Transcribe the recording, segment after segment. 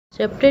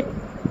Chapter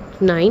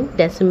 9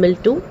 Decimal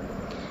 2.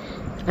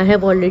 I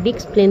have already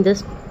explained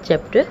this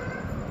chapter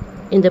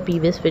in the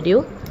previous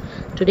video.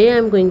 Today I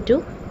am going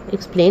to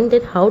explain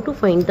that how to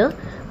find the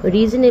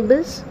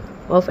reasonables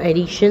of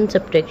addition,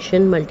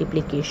 subtraction,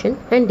 multiplication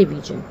and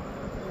division.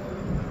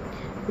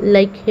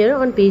 Like here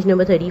on page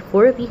number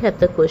 34 we have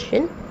the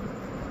question: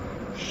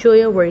 show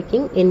your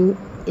working in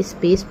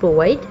space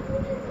provided.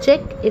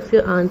 Check if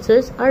your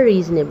answers are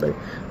reasonable.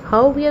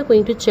 How we are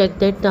going to check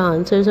that the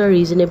answers are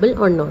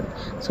reasonable or not?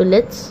 So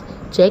let's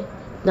check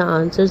the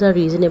answers are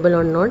reasonable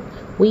or not.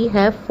 We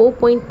have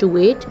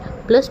 4.28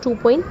 plus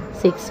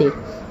 2.68.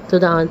 So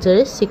the answer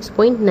is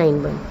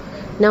 6.91.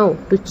 Now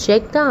to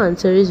check the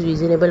answer is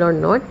reasonable or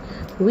not,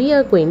 we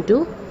are going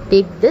to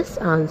take this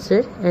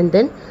answer and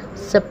then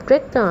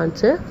subtract the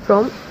answer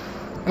from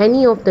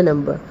any of the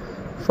number,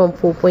 from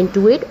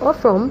 4.28 or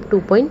from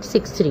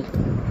 2.63.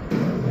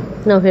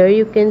 Now here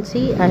you can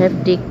see I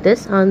have take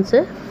this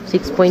answer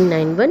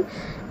 6.91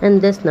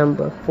 and this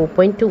number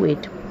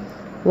 4.28.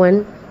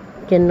 1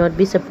 cannot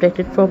be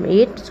subtracted from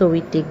 8, so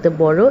we take the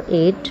borrow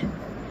 8.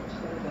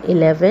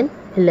 11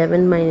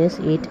 minus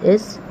 8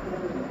 is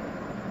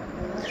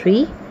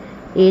 3.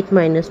 8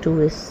 minus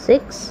 2 is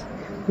 6.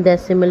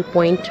 Decimal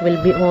point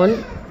will be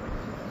on,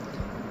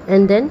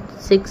 and then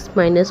 6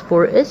 minus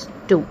 4 is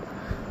 2.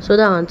 So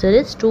the answer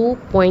is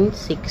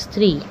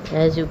 2.63.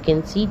 As you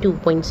can see,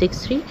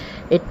 2.63,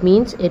 it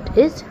means it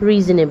is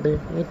reasonable.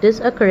 It is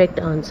a correct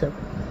answer.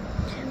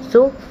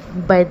 So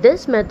by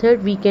this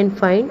method we can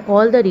find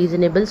all the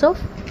reasonables of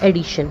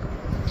addition.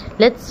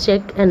 Let's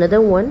check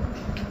another one.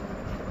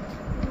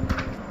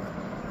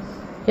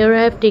 Here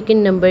I have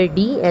taken number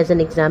D as an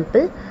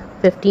example,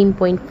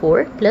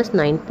 15.4 plus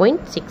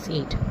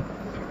 9.68.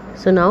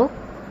 So now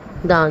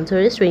the answer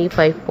is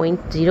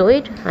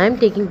 25.08. I am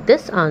taking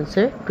this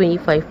answer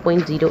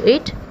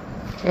 25.08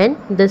 and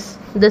this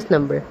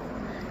number.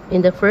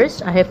 In the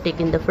first I have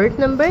taken the first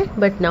number,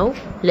 but now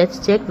let's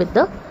check with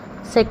the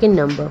second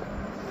number.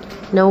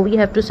 Now we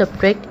have to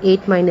subtract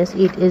 8 minus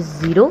 8 is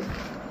 0.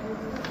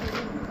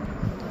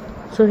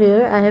 So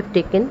here I have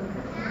taken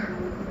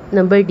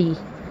number D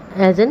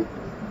as an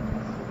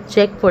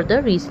check for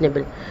the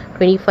reasonable,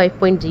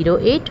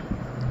 25.08,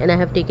 and I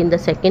have taken the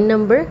second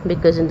number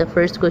because in the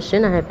first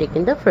question I have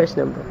taken the first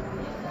number,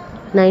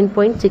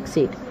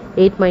 9.68.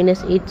 8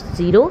 minus 8 is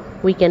 0.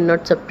 We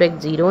cannot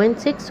subtract 0 and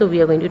 6, so we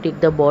are going to take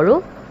the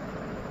borrow.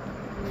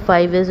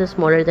 5 is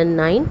smaller than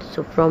 9,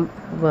 so from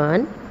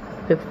 1,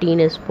 15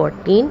 is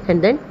 14,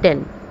 and then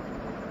 10.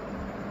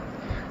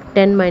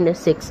 10 minus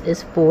 6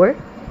 is 4.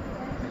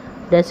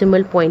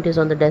 Decimal point is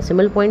on the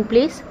decimal point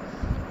place.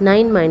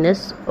 9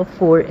 minus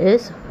 4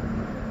 is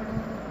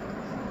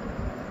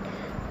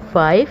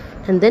 5,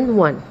 and then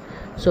 1.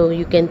 So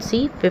you can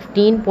see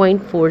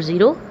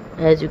 15.40.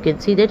 As you can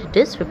see that it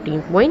is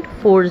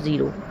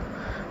 15.40.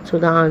 So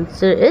the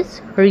answer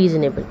is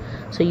reasonable.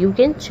 So you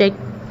can check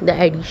the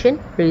addition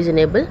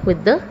reasonable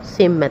with the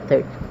same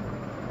method.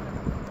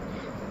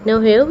 Now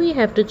here we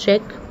have to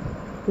check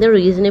the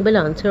reasonable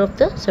answer of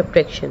the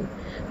subtraction.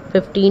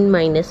 15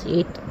 minus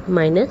 8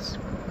 minus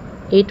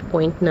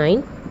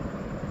 8.9.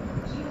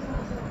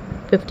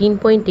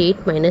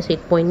 15.8 minus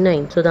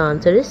 8.9. So the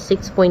answer is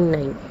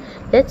 6.9.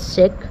 Let's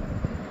check.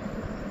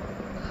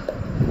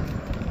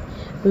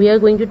 We are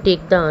going to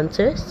take the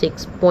answer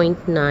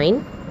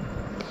 6.9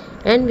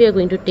 and we are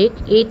going to take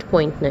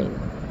 8.9.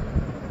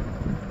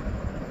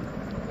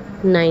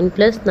 9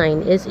 plus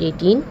 9 is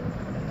 18.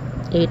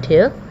 8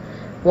 here.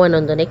 1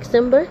 on the next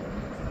number.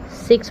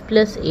 6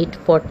 plus 8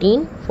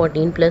 14.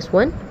 14 plus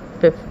 1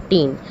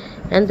 15.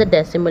 And the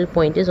decimal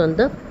point is on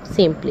the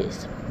same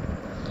place.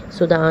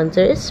 So the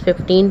answer is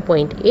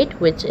 15.8,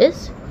 which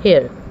is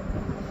here.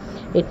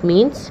 It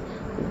means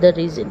the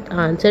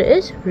answer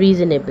is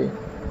reasonable.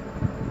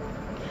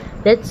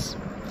 Let's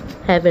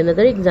have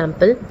another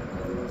example.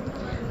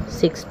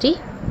 60.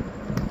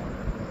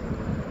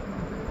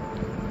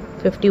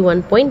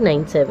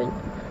 51.97.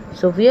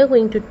 So we are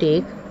going to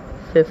take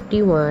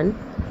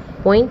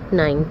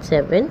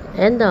 51.97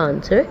 and the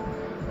answer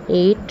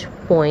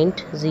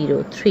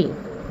 8.03.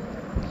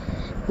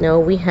 Now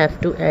we have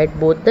to add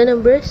both the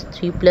numbers.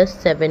 3 plus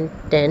 7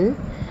 10,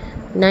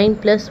 9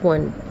 plus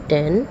 1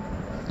 10,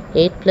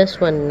 8 plus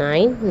 1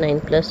 9,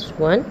 9 plus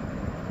 1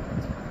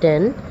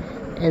 10,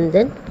 and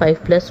then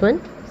 5 plus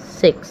 1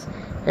 6,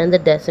 and the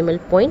decimal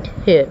point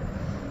here.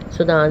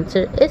 So the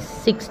answer is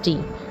 60.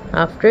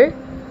 After,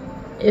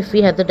 if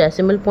we have the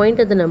decimal point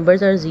and the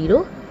numbers are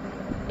 0,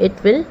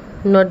 it will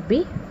not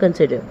be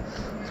considered.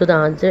 So the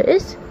answer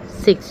is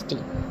 60.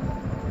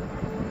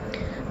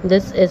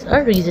 This is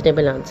a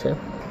reasonable answer.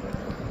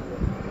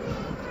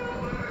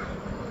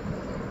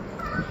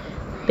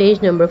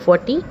 Page number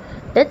 40.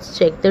 Let's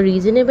check the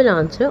reasonable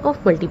answer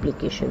of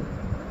multiplication.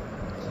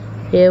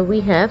 Here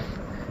we have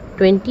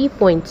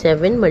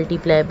 20.7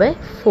 multiplied by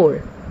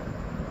 4.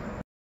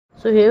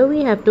 So here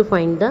we have to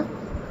find the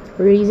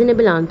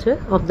reasonable answer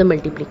of the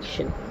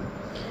multiplication.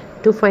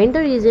 To find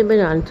the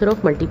reasonable answer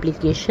of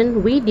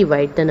multiplication, we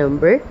divide the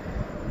number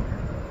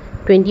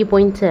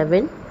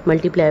 20.7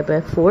 multiplied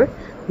by 4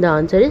 The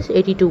answer is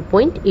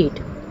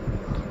 82.8.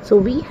 So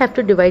we have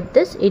to divide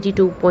this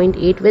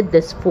 82.8 with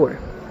this 4.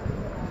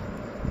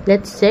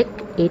 Let's check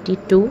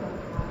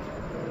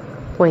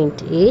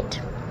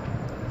 82.8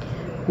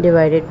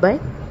 divided by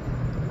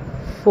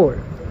 4.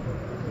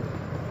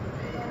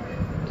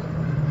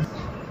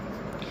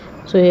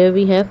 So here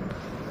we have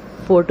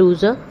 4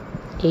 2s are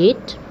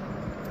 8.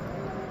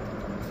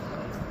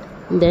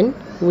 Then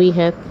we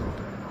have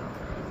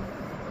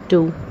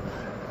 2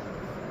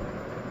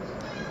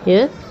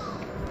 here.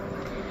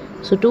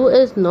 So 2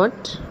 is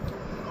not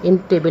in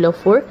table of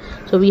 4,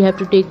 so we have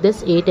to take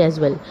this 8 as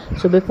well.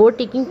 So before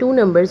taking two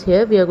numbers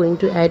here, we are going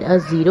to add a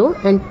 0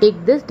 and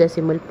take this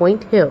decimal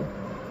point here.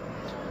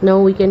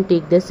 Now we can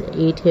take this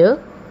 8 here.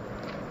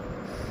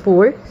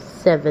 4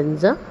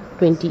 7s are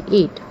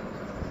 28.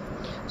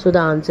 So the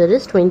answer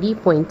is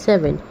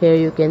 20.7. Here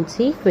you can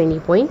see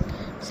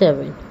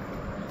 20.7.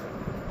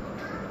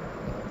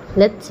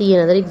 Let's see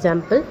another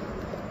example.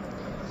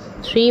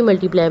 3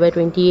 multiplied by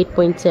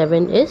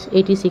 28.7 is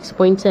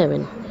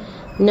 86.7.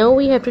 Now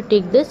we have to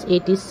take this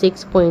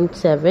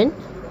 86.7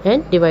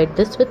 and divide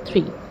this with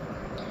 3.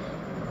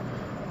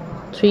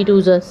 3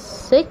 2s are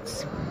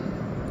 6,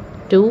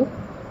 2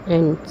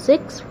 and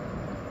 6,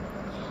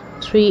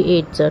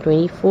 3 8s are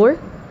 24,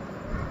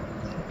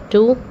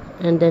 2,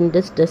 and then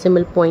this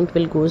decimal point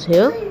will goes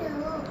here,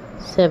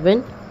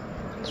 7,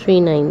 3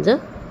 9s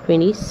are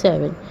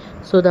 27.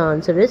 So the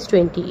answer is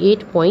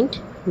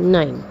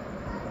 28.9.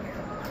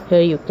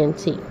 Here you can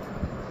see.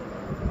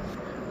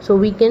 So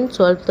we can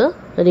solve the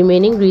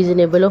remaining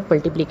reasonable of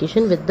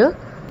multiplication with the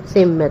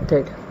same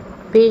method.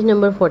 Page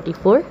number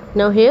 44.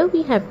 Now here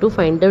we have to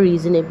find the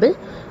reasonable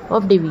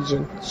of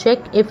division. Check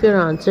if your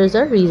answers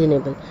are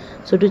reasonable.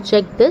 So to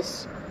check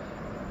this,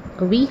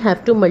 we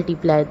have to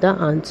multiply the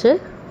answer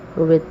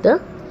with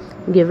the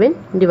given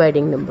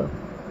dividing number.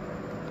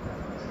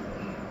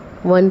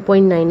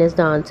 1.9 is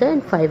the answer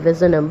and 5 is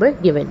the number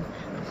given.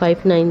 5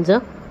 9s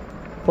are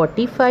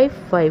 45,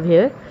 5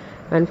 here,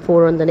 and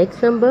 4 on the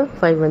next number.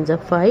 5 1s are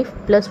 5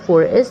 plus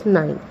 4 is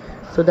 9.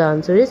 So the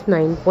answer is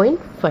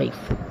 9.5.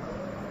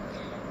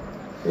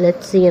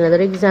 Let's see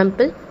another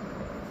example.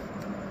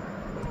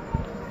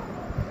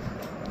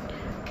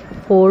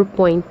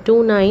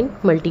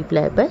 4.29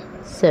 multiplied by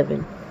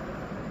 7.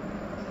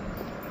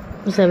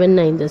 7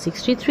 9s are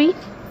 63.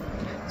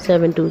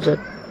 7 2s are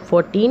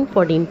 14.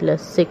 14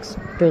 plus 6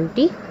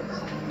 20.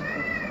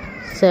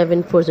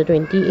 7 4s are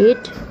 28.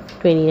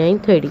 29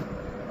 30.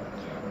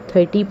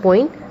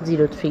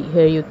 30.03.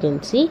 Here you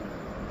can see.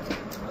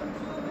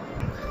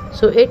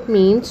 So it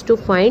means to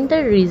find the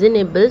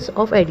reasonables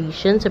of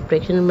addition,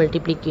 subtraction and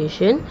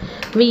multiplication,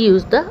 we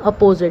use the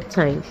opposite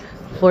sign.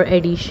 For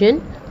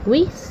addition,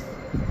 we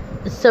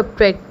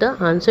subtract the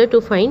answer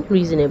to find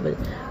reasonable.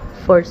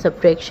 For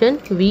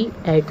subtraction, we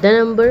add the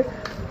number.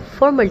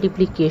 For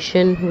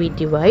multiplication, we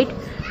divide,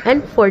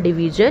 and for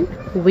division,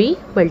 we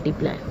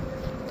multiply.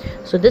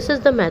 So this is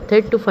the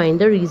method to find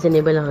the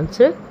reasonable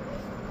answer.